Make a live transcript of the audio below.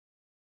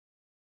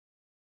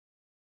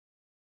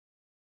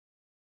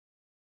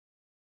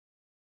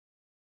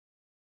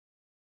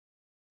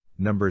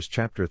Numbers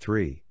chapter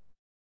 3.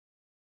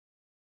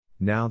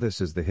 Now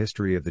this is the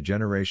history of the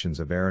generations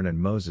of Aaron and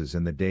Moses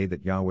in the day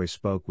that Yahweh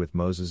spoke with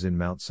Moses in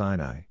Mount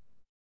Sinai.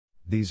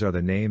 These are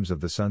the names of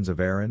the sons of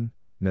Aaron: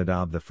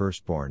 Nadab the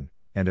firstborn,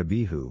 and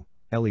Abihu,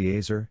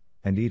 Eleazar,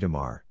 and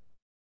Itamar.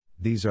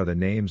 These are the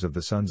names of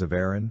the sons of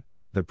Aaron,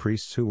 the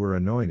priests who were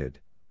anointed,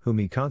 whom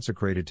he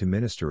consecrated to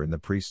minister in the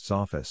priest's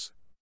office.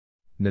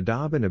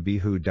 Nadab and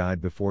Abihu died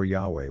before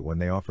Yahweh when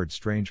they offered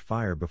strange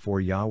fire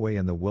before Yahweh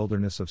in the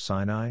wilderness of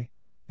Sinai,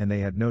 and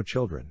they had no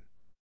children.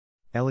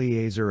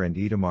 Eleazar and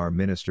Itamar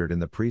ministered in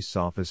the priest's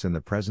office in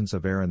the presence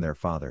of Aaron their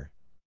father.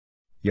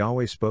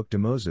 Yahweh spoke to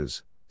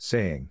Moses,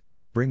 saying,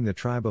 "Bring the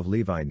tribe of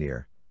Levi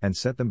near, and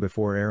set them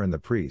before Aaron the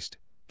priest,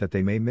 that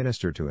they may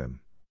minister to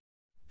him.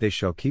 They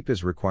shall keep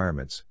his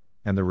requirements,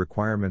 and the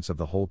requirements of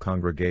the whole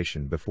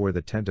congregation before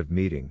the tent of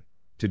meeting,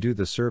 to do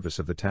the service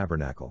of the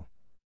tabernacle.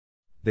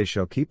 They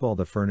shall keep all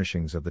the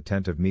furnishings of the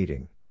tent of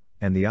meeting,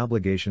 and the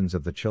obligations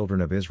of the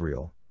children of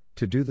Israel,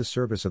 to do the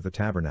service of the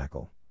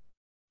tabernacle.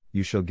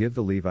 You shall give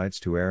the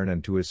Levites to Aaron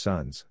and to his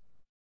sons.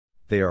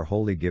 They are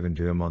wholly given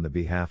to him on the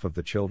behalf of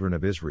the children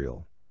of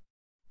Israel.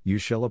 You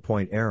shall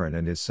appoint Aaron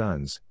and his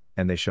sons,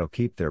 and they shall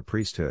keep their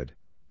priesthood,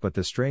 but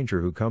the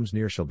stranger who comes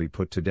near shall be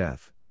put to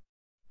death."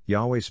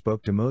 Yahweh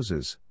spoke to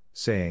Moses,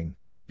 saying,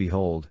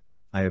 "Behold,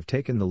 I have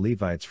taken the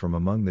Levites from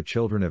among the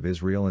children of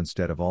Israel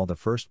instead of all the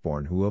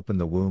firstborn who open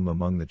the womb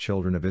among the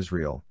children of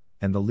Israel,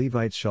 and the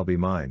Levites shall be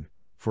mine,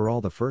 for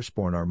all the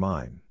firstborn are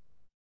mine.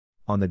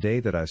 On the day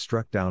that I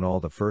struck down all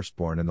the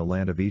firstborn in the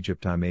land of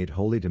Egypt, I made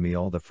holy to me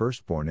all the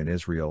firstborn in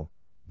Israel,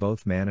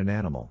 both man and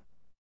animal.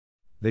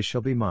 They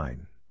shall be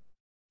mine.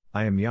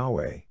 I am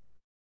Yahweh."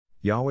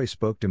 Yahweh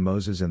spoke to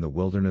Moses in the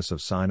wilderness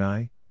of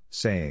Sinai,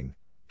 saying,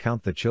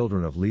 "Count the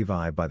children of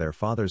Levi by their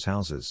fathers'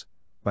 houses,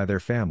 by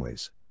their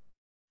families.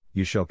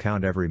 You shall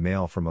count every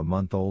male from a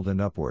month old and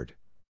upward."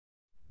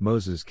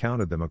 Moses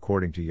counted them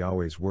according to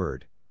Yahweh's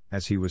word,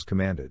 as he was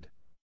commanded.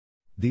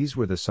 These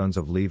were the sons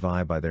of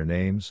Levi by their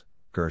names: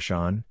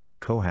 Gershon,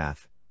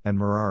 Kohath, and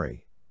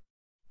Merari.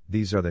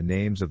 These are the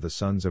names of the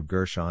sons of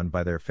Gershon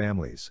by their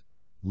families: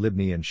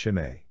 Libni and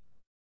Shimei.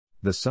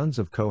 The sons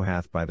of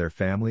Kohath by their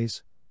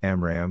families: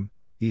 Amram,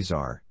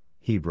 Izhar,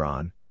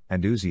 Hebron,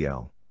 and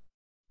Uzziel.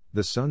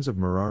 The sons of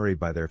Merari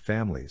by their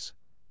families: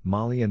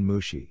 Mali and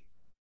Mushi.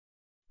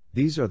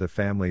 These are the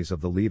families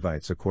of the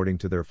Levites according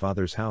to their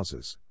fathers'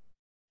 houses.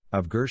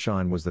 Of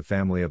Gershon was the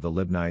family of the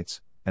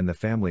Libnites, and the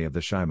family of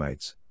the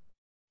Shimites.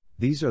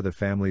 These are the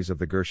families of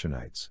the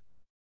Gershonites.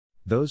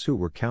 Those who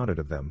were counted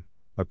of them,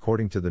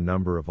 according to the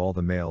number of all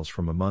the males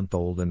from a month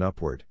old and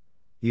upward,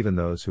 even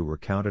those who were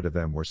counted of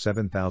them were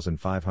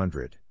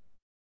 7,500.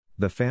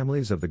 The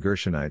families of the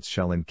Gershonites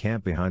shall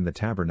encamp behind the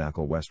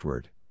tabernacle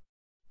westward.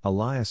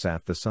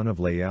 Eliasaph the son of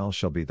Lael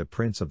shall be the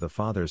prince of the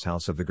father's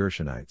house of the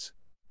Gershonites.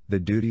 The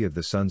duty of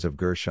the sons of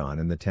Gershon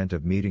in the tent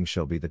of meeting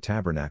shall be the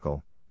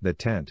tabernacle, the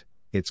tent,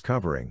 its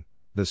covering,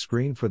 the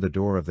screen for the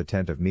door of the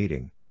tent of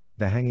meeting,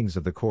 the hangings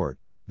of the court,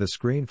 the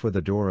screen for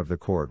the door of the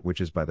court which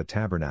is by the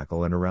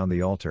tabernacle and around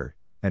the altar,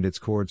 and its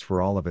cords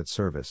for all of its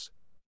service.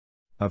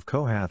 Of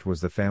Kohath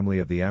was the family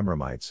of the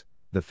Amramites,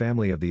 the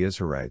family of the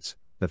Izharites,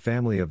 the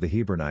family of the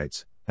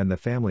Hebronites, and the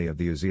family of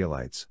the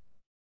Uzzielites.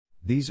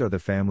 These are the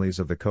families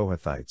of the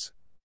Kohathites.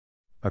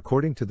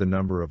 According to the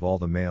number of all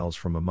the males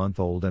from a month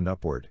old and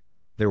upward,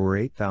 there were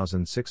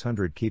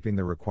 8,600 keeping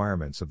the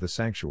requirements of the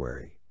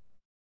sanctuary.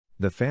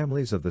 The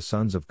families of the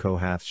sons of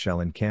Kohath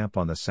shall encamp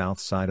on the south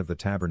side of the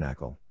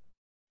tabernacle.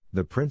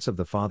 The prince of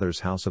the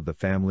father's house of the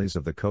families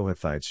of the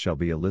Kohathites shall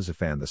be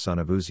Elizaphan the son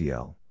of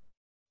Uzziel.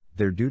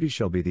 Their duty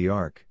shall be the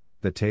ark,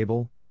 the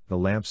table, the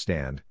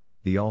lampstand,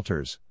 the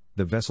altars,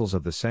 the vessels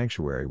of the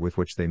sanctuary with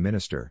which they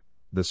minister,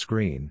 the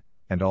screen,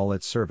 and all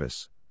its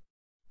service.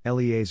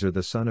 Eleazar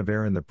the son of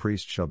Aaron the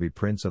priest shall be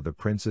prince of the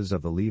princes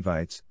of the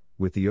Levites,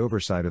 with the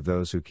oversight of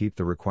those who keep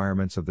the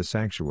requirements of the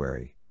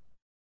sanctuary.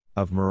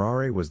 Of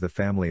Merari was the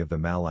family of the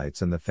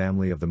Malites and the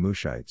family of the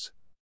Mushites.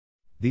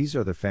 These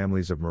are the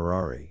families of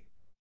Merari.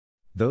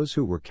 Those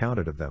who were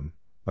counted of them,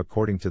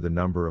 according to the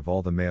number of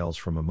all the males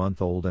from a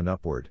month old and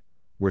upward,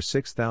 were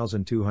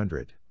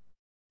 6,200.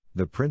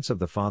 The prince of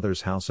the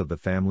father's house of the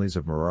families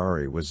of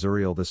Merari was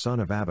Zuriel the son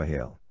of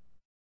Abihail.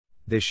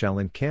 They shall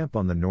encamp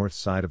on the north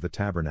side of the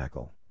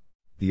tabernacle.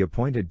 The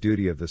appointed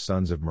duty of the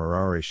sons of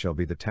Merari shall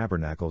be the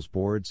tabernacle's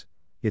boards,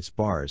 its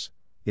bars,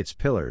 its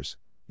pillars,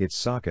 its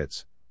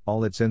sockets,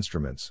 all its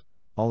instruments,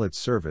 all its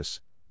service,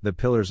 the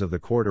pillars of the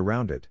court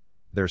around it,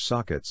 their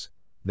sockets,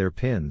 their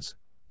pins,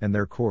 and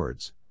their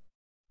cords.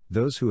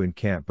 Those who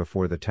encamp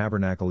before the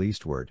tabernacle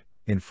eastward,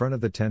 in front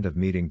of the tent of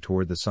meeting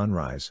toward the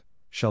sunrise,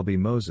 shall be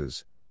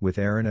Moses, with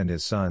Aaron and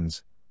his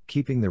sons,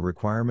 keeping the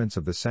requirements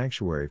of the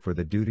sanctuary for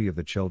the duty of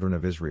the children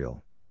of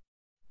Israel.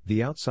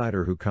 The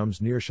outsider who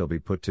comes near shall be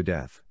put to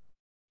death.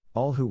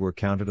 All who were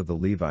counted of the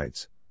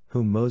Levites,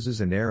 whom Moses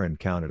and Aaron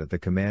counted at the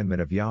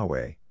commandment of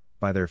Yahweh,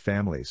 by their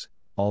families,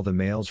 all the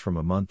males from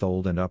a month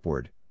old and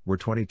upward, were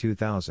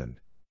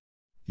 22,000.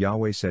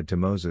 Yahweh said to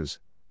Moses,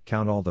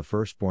 "Count all the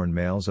firstborn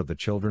males of the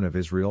children of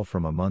Israel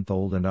from a month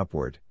old and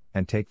upward,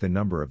 and take the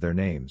number of their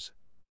names."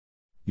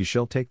 You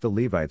shall take the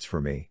Levites for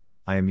me,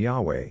 I am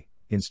Yahweh,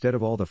 instead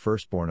of all the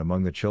firstborn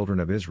among the children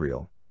of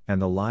Israel, and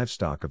the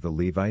livestock of the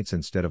Levites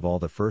instead of all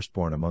the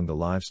firstborn among the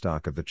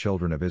livestock of the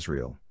children of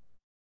Israel.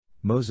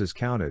 Moses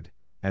counted,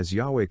 as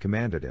Yahweh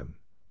commanded him,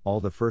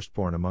 all the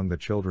firstborn among the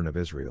children of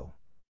Israel.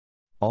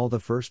 All the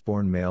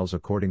firstborn males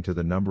according to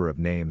the number of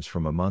names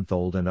from a month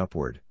old and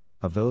upward,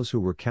 of those who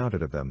were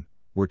counted of them,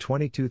 were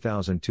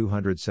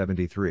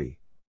 22,273.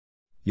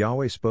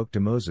 Yahweh spoke to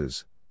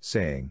Moses,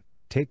 saying,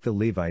 Take the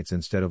Levites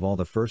instead of all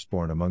the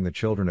firstborn among the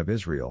children of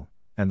Israel,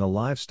 and the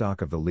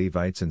livestock of the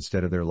Levites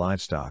instead of their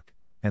livestock,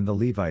 and the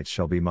Levites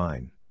shall be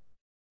mine.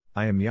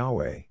 I am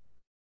Yahweh.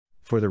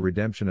 For the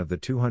redemption of the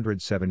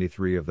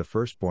 273 of the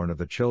firstborn of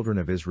the children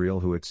of Israel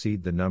who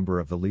exceed the number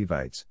of the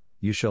Levites,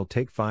 you shall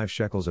take 5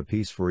 shekels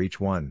apiece for each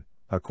one,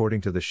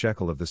 according to the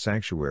shekel of the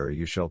sanctuary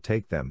you shall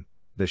take them,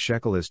 the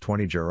shekel is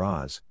 20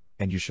 gerahs,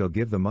 and you shall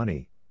give the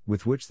money,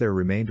 with which their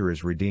remainder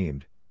is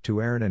redeemed, to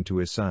Aaron and to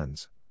his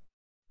sons.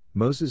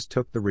 Moses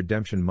took the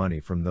redemption money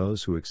from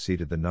those who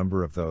exceeded the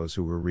number of those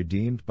who were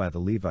redeemed by the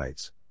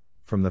Levites.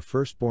 From the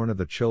firstborn of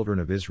the children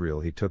of Israel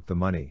he took the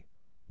money,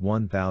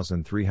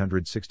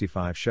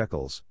 1,365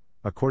 shekels,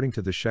 according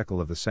to the shekel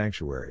of the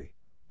sanctuary,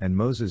 and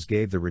Moses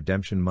gave the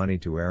redemption money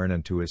to Aaron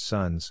and to his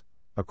sons,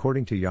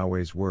 according to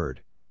Yahweh's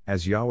word,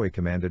 as Yahweh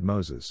commanded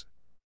Moses.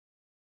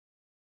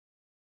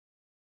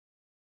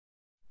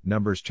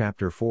 Numbers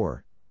chapter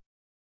 4.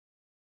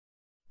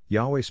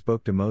 Yahweh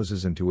spoke to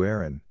Moses and to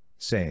Aaron,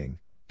 saying,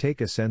 Take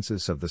a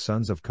census of the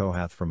sons of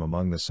Kohath from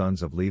among the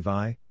sons of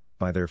Levi,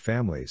 by their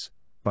families,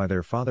 by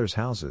their fathers'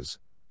 houses,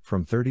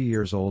 from 30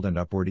 years old and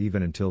upward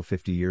even until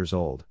 50 years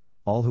old,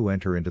 all who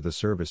enter into the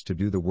service to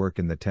do the work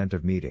in the tent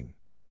of meeting.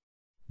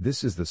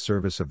 This is the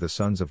service of the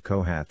sons of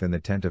Kohath in the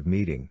tent of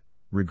meeting,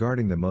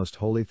 regarding the most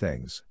holy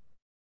things.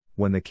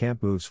 When the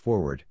camp moves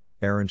forward,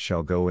 Aaron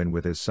shall go in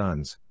with his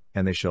sons,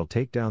 and they shall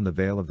take down the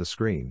veil of the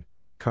screen,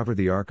 cover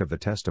the ark of the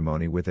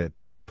testimony with it,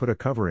 put a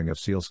covering of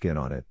sealskin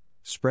on it,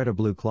 spread a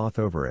blue cloth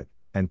over it,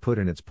 and put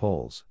in its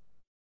poles.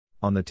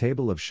 On the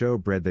table of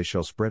showbread they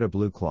shall spread a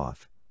blue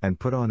cloth, and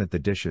put on it the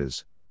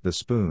dishes, the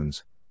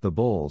spoons, the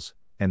bowls,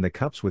 and the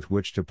cups with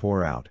which to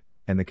pour out,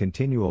 and the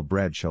continual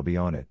bread shall be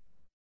on it.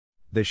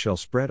 They shall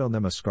spread on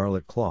them a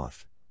scarlet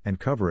cloth, and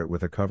cover it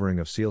with a covering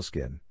of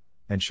sealskin,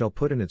 and shall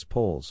put in its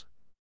poles.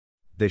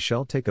 They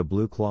shall take a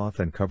blue cloth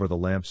and cover the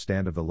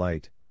lampstand of the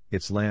light,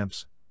 its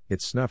lamps,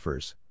 its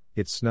snuffers,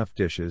 its snuff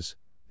dishes,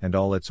 and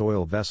all its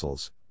oil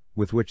vessels,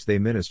 with which they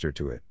minister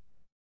to it.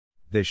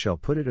 They shall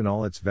put it in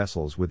all its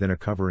vessels within a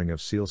covering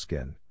of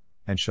sealskin,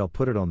 and shall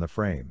put it on the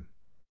frame.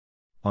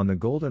 On the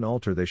golden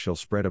altar they shall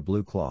spread a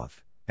blue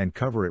cloth, and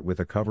cover it with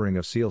a covering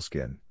of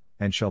sealskin,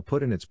 and shall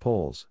put in its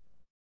poles.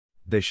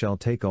 They shall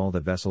take all the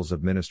vessels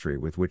of ministry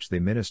with which they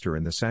minister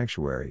in the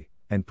sanctuary,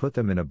 and put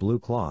them in a blue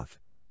cloth,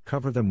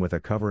 cover them with a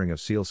covering of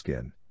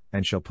sealskin,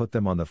 and shall put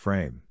them on the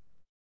frame.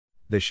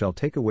 They shall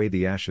take away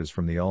the ashes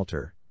from the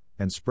altar,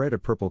 and spread a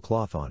purple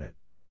cloth on it.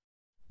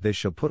 They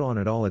shall put on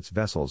it all its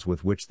vessels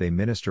with which they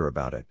minister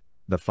about it,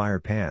 the fire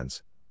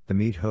pans, the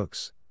meat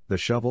hooks, the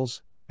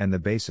shovels, and the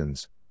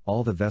basins,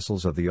 all the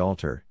vessels of the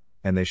altar,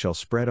 and they shall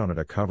spread on it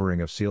a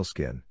covering of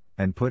sealskin,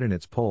 and put in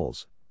its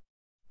poles.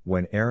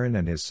 When Aaron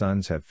and his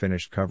sons have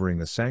finished covering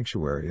the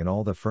sanctuary and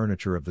all the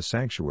furniture of the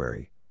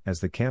sanctuary,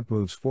 as the camp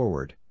moves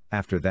forward,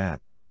 after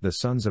that, the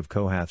sons of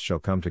Kohath shall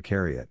come to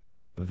carry it,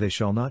 but they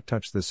shall not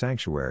touch the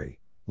sanctuary,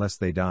 lest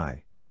they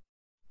die.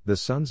 The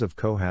sons of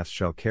Kohath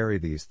shall carry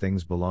these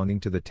things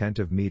belonging to the tent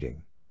of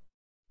meeting.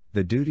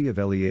 The duty of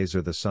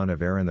Eleazar the son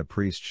of Aaron the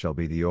priest shall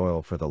be the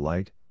oil for the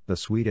light, the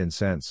sweet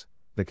incense,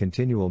 the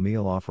continual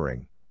meal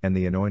offering, and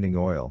the anointing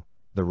oil,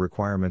 the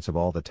requirements of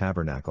all the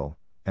tabernacle,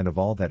 and of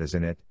all that is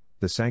in it,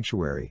 the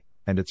sanctuary,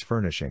 and its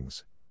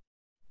furnishings.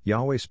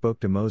 Yahweh spoke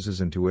to Moses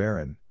and to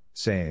Aaron,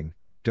 saying,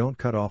 Don't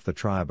cut off the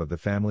tribe of the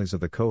families of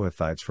the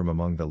Kohathites from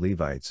among the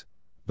Levites,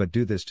 but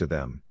do this to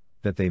them,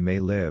 that they may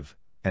live,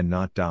 and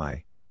not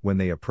die. When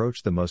they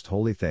approach the most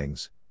holy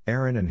things,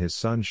 Aaron and his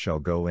sons shall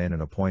go in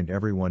and appoint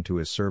everyone to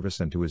his service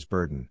and to his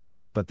burden,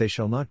 but they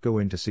shall not go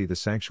in to see the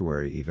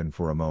sanctuary even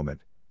for a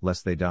moment,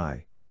 lest they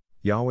die.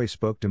 Yahweh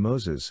spoke to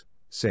Moses,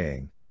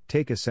 saying,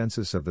 Take a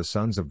census of the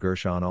sons of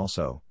Gershon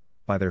also,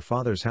 by their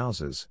fathers'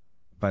 houses,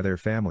 by their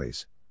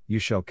families, you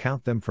shall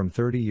count them from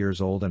 30 years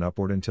old and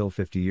upward until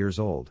 50 years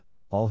old,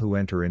 all who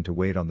enter in to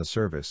wait on the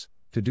service,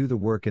 to do the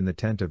work in the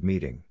tent of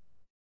meeting.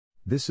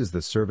 This is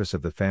the service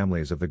of the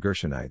families of the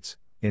Gershonites,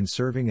 in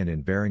serving and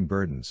in bearing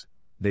burdens.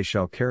 They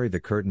shall carry the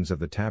curtains of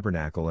the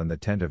tabernacle and the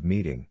tent of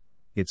meeting,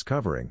 its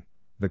covering,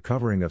 the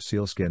covering of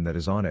sealskin that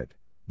is on it,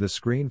 the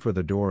screen for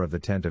the door of the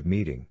tent of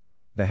meeting,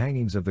 the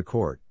hangings of the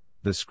court,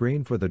 the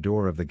screen for the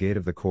door of the gate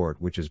of the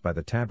court which is by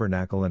the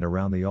tabernacle and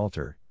around the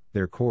altar,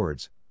 their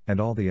cords, and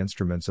all the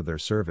instruments of their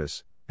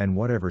service, and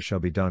whatever shall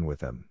be done with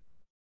them.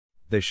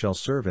 They shall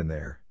serve in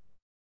there.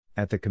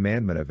 At the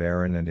commandment of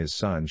Aaron and his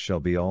sons shall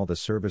be all the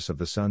service of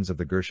the sons of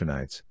the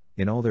Gershonites,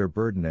 in all their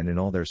burden and in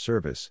all their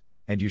service,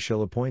 and you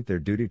shall appoint their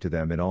duty to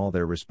them in all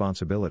their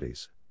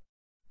responsibilities.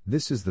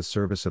 This is the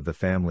service of the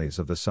families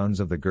of the sons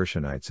of the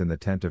Gershonites in the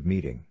tent of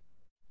meeting.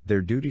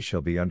 Their duty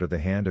shall be under the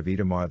hand of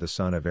Itamar the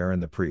son of Aaron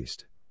the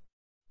priest.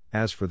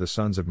 As for the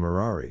sons of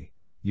Merari,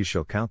 you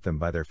shall count them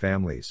by their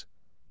families,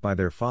 by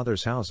their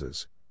fathers'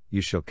 houses,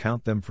 you shall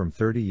count them from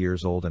 30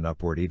 years old and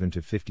upward even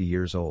to 50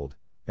 years old,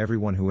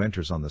 everyone who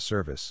enters on the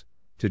service,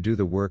 to do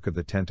the work of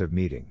the tent of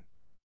meeting.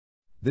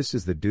 This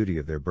is the duty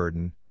of their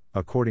burden,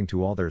 according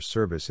to all their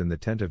service in the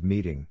tent of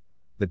meeting,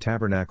 the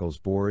tabernacle's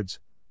boards,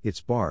 its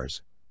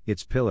bars,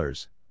 its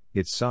pillars,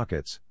 its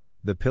sockets,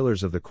 the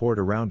pillars of the court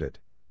around it,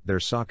 their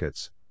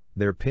sockets,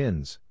 their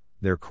pins,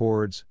 their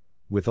cords,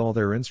 with all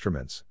their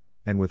instruments,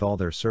 and with all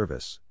their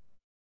service.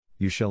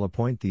 You shall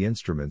appoint the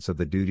instruments of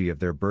the duty of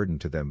their burden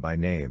to them by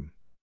name.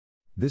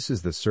 This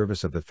is the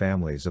service of the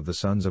families of the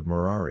sons of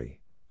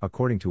Merari,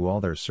 according to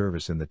all their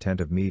service in the tent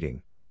of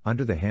meeting,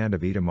 under the hand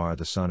of Itamar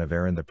the son of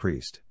Aaron the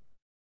priest.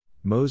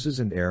 Moses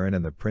and Aaron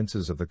and the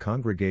princes of the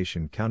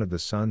congregation counted the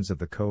sons of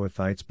the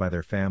Kohathites by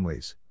their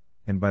families,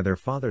 and by their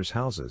fathers'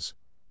 houses,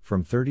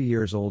 from 30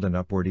 years old and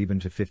upward even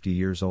to 50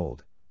 years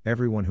old,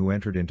 everyone who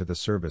entered into the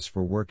service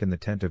for work in the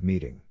tent of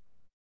meeting.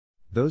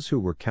 Those who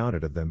were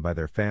counted of them by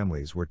their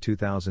families were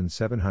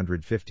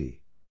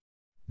 2,750.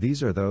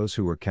 These are those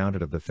who were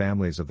counted of the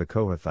families of the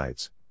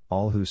Kohathites,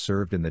 all who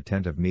served in the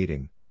tent of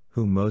meeting,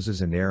 whom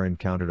Moses and Aaron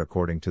counted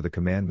according to the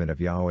commandment of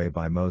Yahweh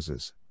by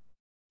Moses.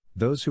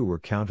 Those who were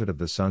counted of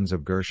the sons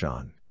of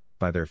Gershon,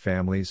 by their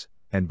families,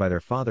 and by their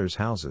fathers'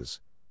 houses,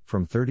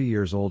 from 30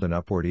 years old and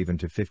upward even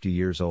to 50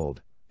 years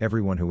old,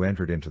 everyone who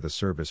entered into the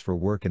service for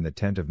work in the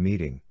tent of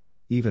meeting,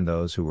 even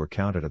those who were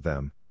counted of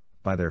them,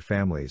 by their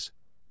families,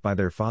 by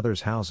their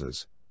fathers'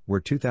 houses, were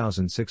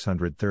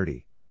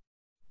 2,630.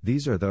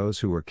 These are those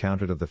who were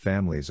counted of the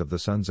families of the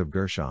sons of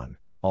Gershon,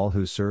 all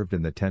who served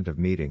in the tent of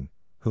meeting,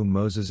 whom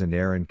Moses and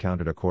Aaron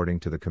counted according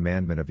to the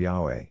commandment of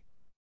Yahweh.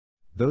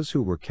 Those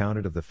who were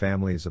counted of the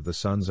families of the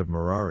sons of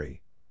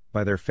Merari,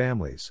 by their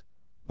families,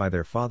 by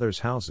their fathers'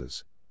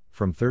 houses,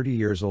 from 30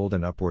 years old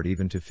and upward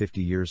even to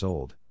 50 years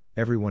old,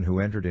 everyone who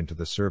entered into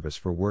the service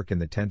for work in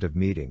the tent of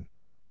meeting,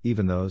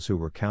 even those who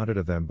were counted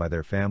of them by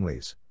their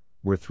families,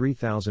 were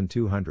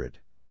 3,200.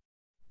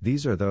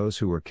 These are those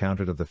who were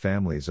counted of the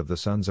families of the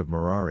sons of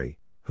Merari,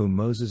 whom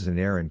Moses and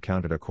Aaron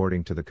counted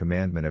according to the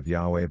commandment of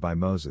Yahweh by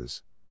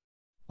Moses.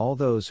 All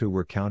those who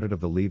were counted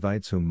of the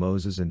Levites whom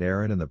Moses and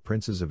Aaron and the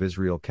princes of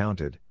Israel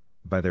counted,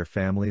 by their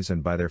families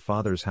and by their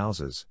fathers'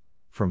 houses,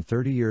 from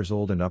 30 years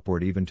old and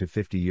upward even to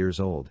 50 years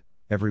old,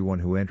 everyone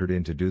who entered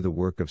in to do the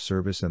work of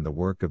service and the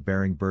work of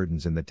bearing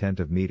burdens in the tent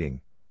of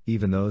meeting,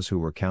 even those who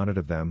were counted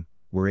of them,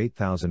 were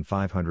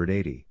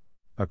 8,580.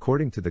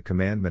 According to the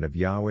commandment of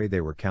Yahweh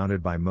they were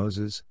counted by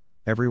Moses,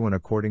 everyone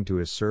according to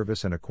his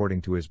service and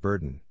according to his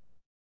burden.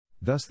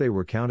 Thus they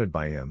were counted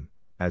by him,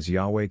 as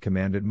Yahweh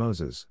commanded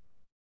Moses.